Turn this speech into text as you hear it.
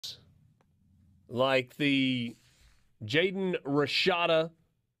like the Jaden Rashada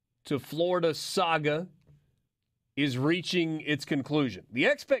to Florida saga is reaching its conclusion. The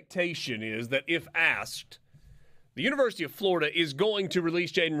expectation is that if asked, the University of Florida is going to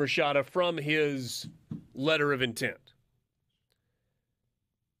release Jaden Rashada from his letter of intent.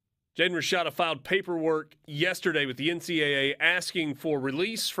 Jaden Rashada filed paperwork yesterday with the NCAA asking for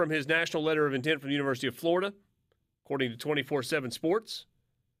release from his national letter of intent from the University of Florida, according to 24/7 Sports.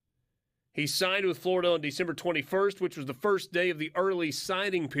 He signed with Florida on December 21st, which was the first day of the early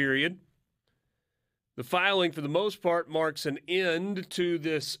signing period. The filing, for the most part, marks an end to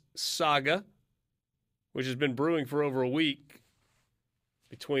this saga, which has been brewing for over a week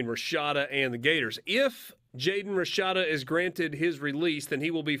between Rashada and the Gators. If Jaden Rashada is granted his release, then he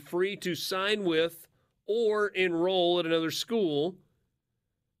will be free to sign with or enroll at another school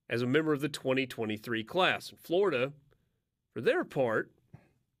as a member of the 2023 class. And Florida, for their part,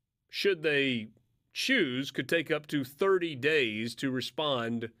 should they choose, could take up to 30 days to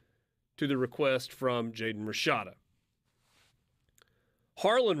respond to the request from Jaden Rashada.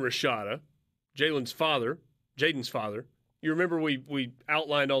 Harlan Rashada, Jaden's father, you remember we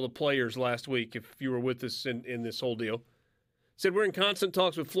outlined all the players last week, if you were with us in this whole deal. Said, we're in constant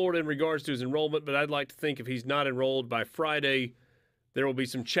talks with Florida in regards to his enrollment, but I'd like to think if he's not enrolled by Friday, there will be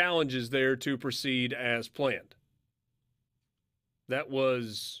some challenges there to proceed as planned. That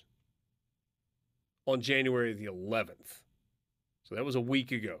was on January the 11th. So that was a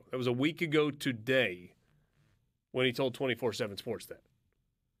week ago. That was a week ago today when he told 24/7 Sports that.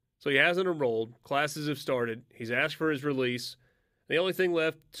 So he hasn't enrolled. Classes have started. He's asked for his release. The only thing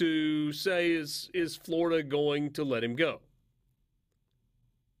left to say is Florida going to let him go?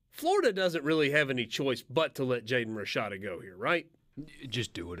 Florida doesn't really have any choice but to let Jaden Rashada go here, right?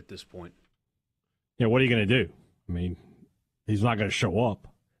 Just do it at this point. Yeah, what are you going to do? I mean, he's not going to show up.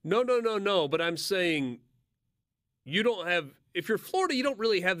 No. But I'm saying you don't have – if you're Florida, you don't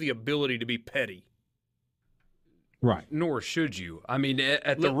really have the ability to be petty. Right. Nor should you. I mean,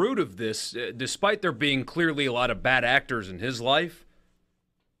 at the root of this, despite there being clearly a lot of bad actors in his life,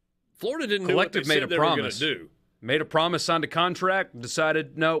 Florida didn't do what they said they were going to do. Made a promise, signed a contract,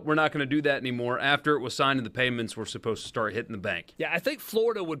 decided, no, we're not going to do that anymore. After it was signed and the payments were supposed to start hitting the bank. Yeah, I think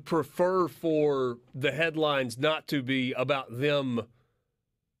Florida would prefer for the headlines not to be about them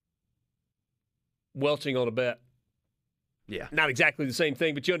welching on a bet. Yeah. Not exactly the same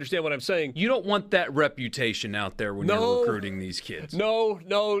thing, but you understand what I'm saying. You don't want that reputation out there when you're recruiting these kids. No.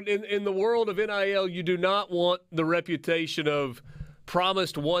 In the world of NIL, you do not want the reputation of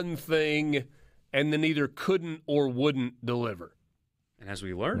promised one thing and then either couldn't or wouldn't deliver. And as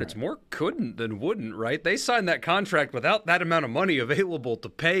we learned, It's more couldn't than wouldn't, right? They signed that contract without that amount of money available to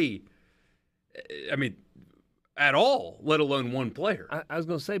pay, I mean, at all, let alone one player. I was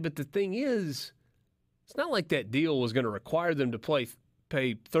going to say, but the thing is, it's not like that deal was going to require them to pay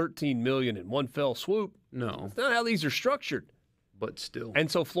 $13 million in one fell swoop. No. That's not how these are structured. But still. And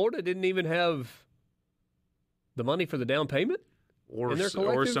so Florida didn't even have the money for the down payment?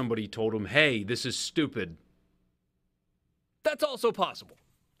 Or somebody told them, hey, this is stupid. That's also possible.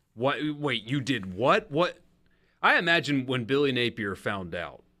 What? Wait, you did what? What? I imagine when Billy Napier found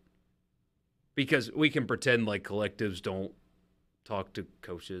out, because we can pretend like collectives don't talk to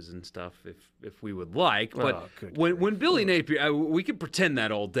coaches and stuff if we would like, but when Billy Napier, we can pretend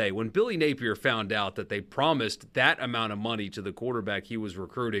that all day. When Billy Napier found out that they promised that amount of money to the quarterback he was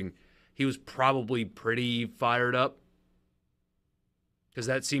recruiting, he was probably pretty fired up. Because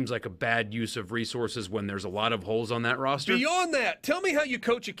that seems like a bad use of resources when there's a lot of holes on that roster. Beyond that, tell me how you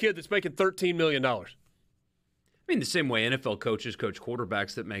coach a kid that's making $13 million. I mean, the same way NFL coaches coach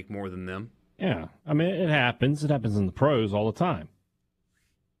quarterbacks that make more than them. Yeah. I mean, it happens. It happens in the pros all the time.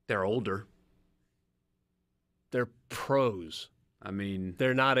 They're older. They're pros. I mean,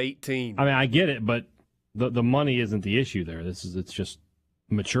 they're not 18. I mean, I get it, but the money isn't the issue there. It's just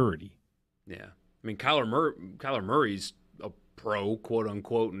maturity. Yeah. I mean, Kyler Murray's a pro, quote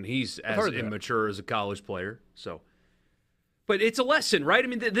unquote, and he's as immature as a college player. So, but it's a lesson, right? I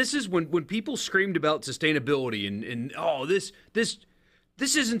mean, this is when people screamed about sustainability and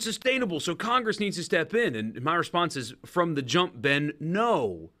this isn't sustainable, so Congress needs to step in. And my response is, from the jump, Ben,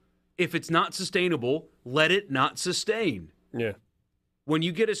 no. If it's not sustainable, let it not sustain. Yeah. When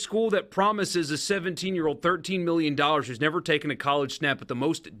you get a school that promises a 17-year-old $13 million who's never taken a college snap at the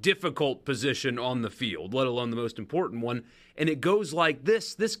most difficult position on the field, let alone the most important one, and it goes like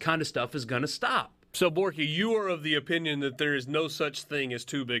this kind of stuff is going to stop. So, Borky, you are of the opinion that there is no such thing as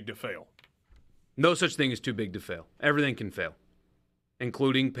too big to fail. No such thing as too big to fail. Everything can fail,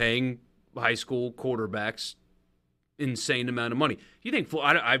 including paying high school quarterbacks insane amount of money. You think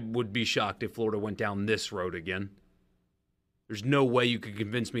I would be shocked if Florida went down this road again. There's no way you could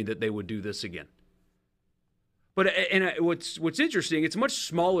convince me that they would do this again. But what's interesting, it's a much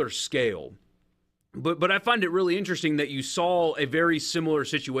smaller scale. But I find it really interesting that you saw a very similar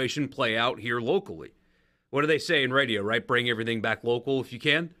situation play out here locally. What do they say in radio, right? Bring everything back local if you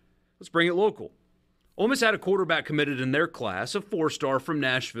can. Let's bring it local. Ole Miss had a quarterback committed in their class, a 4-star from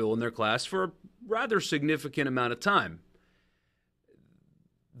Nashville in their class for a rather significant amount of time.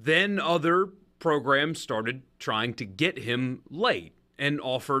 Then other programs started trying to get him late and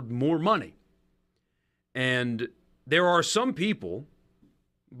offered more money. And there are some people,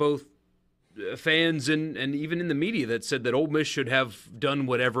 both fans and even in the media, that said that Ole Miss should have done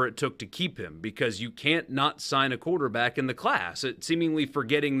whatever it took to keep him because you can't not sign a quarterback in the class, seemingly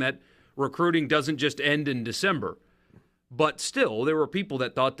forgetting that recruiting doesn't just end in December. But still, there were people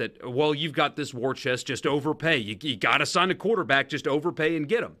that thought that, well, you've got this war chest, just overpay. You got to sign a quarterback, just overpay and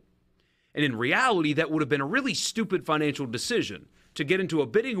get him. And in reality, that would have been a really stupid financial decision. To get into a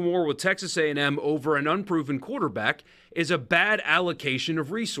bidding war with Texas A&M over an unproven quarterback is a bad allocation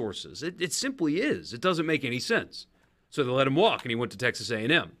of resources. It simply is. It doesn't make any sense. So they let him walk, and he went to Texas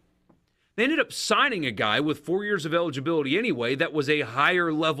A&M. They ended up signing a guy with 4 years of eligibility anyway that was a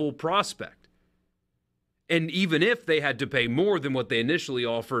higher-level prospect. And even if they had to pay more than what they initially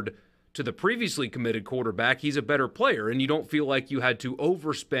offered to the previously committed quarterback, he's a better player, and you don't feel like you had to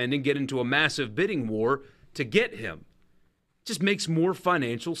overspend and get into a massive bidding war to get him. Just makes more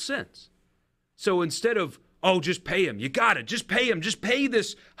financial sense. So instead of, just pay him, you got it, just pay him, just pay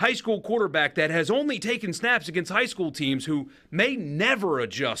this high school quarterback that has only taken snaps against high school teams who may never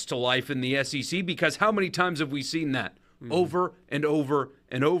adjust to life in the SEC, because how many times have we seen that? Over and over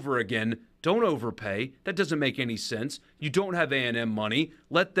and over again. Don't overpay. That doesn't make any sense. You don't have A&M money.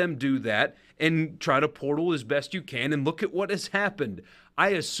 Let them do that and try to portal as best you can, and look at what has happened. I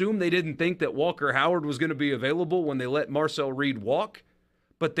assume they didn't think that Walker Howard was going to be available when they let Marcel Reed walk,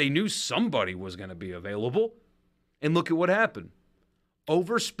 but they knew somebody was going to be available. And look at what happened.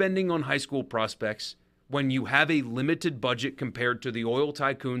 Overspending on high school prospects when you have a limited budget compared to the oil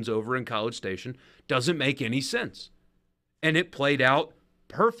tycoons over in College Station doesn't make any sense. And it played out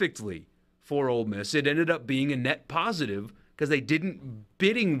perfectly for Ole Miss. It ended up being a net positive because they didn't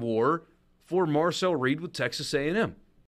bidding war for Marcel Reed with Texas A&M.